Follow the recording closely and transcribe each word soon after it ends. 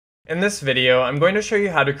In this video, I'm going to show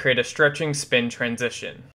you how to create a stretching spin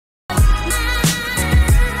transition.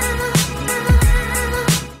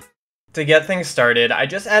 To get things started, I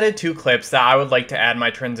just added 2 clips that I would like to add my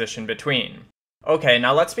transition between. Okay,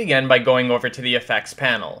 now let's begin by going over to the Effects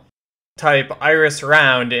panel. Type Iris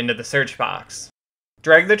Round into the search box.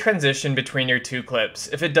 Drag the transition between your 2 clips.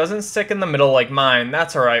 If it doesn't stick in the middle like mine,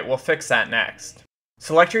 that's alright, we'll fix that next.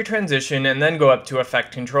 Select your transition and then go up to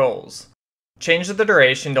Effect Controls. Change the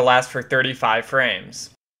duration to last for 35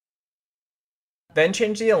 frames. Then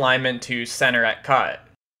change the alignment to Center at Cut.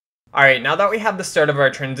 Alright, now that we have the start of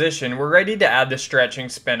our transition, we're ready to add the stretching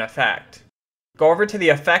spin effect. Go over to the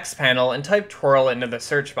Effects panel and type Twirl into the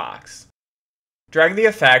search box. Drag the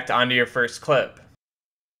effect onto your first clip.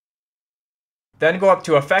 Then go up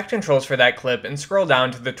to Effect Controls for that clip and scroll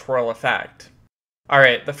down to the Twirl effect.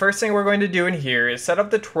 Alright, the first thing we're going to do in here is set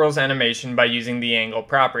up the twirl's animation by using the angle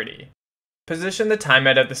property. Position the time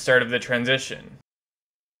head at the start of the transition.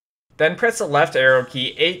 Then press the left arrow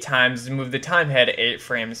key 8 times to move the time head 8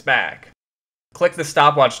 frames back. Click the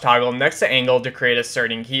stopwatch toggle next to angle to create a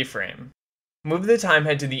starting keyframe. Move the time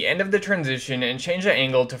head to the end of the transition and change the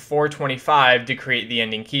angle to 425 to create the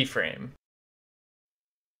ending keyframe.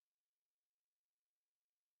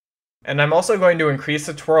 And I'm also going to increase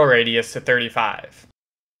the twirl radius to 35.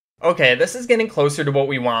 Okay, this is getting closer to what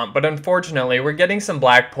we want, but unfortunately we're getting some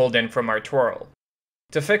black pulled in from our twirl.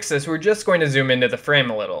 To fix this, we're just going to zoom into the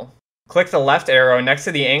frame a little. Click the left arrow next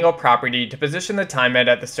to the angle property to position the time head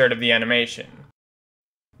at the start of the animation.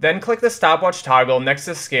 Then click the stopwatch toggle next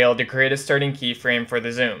to scale to create a starting keyframe for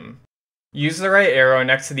the zoom. Use the right arrow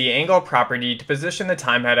next to the angle property to position the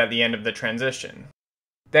time head at the end of the transition.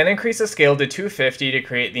 Then increase the scale to 250 to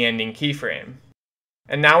create the ending keyframe.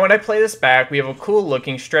 And now when I play this back, we have a cool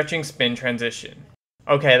looking stretching spin transition.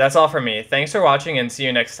 Okay, that's all for me. Thanks for watching and see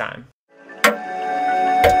you next time.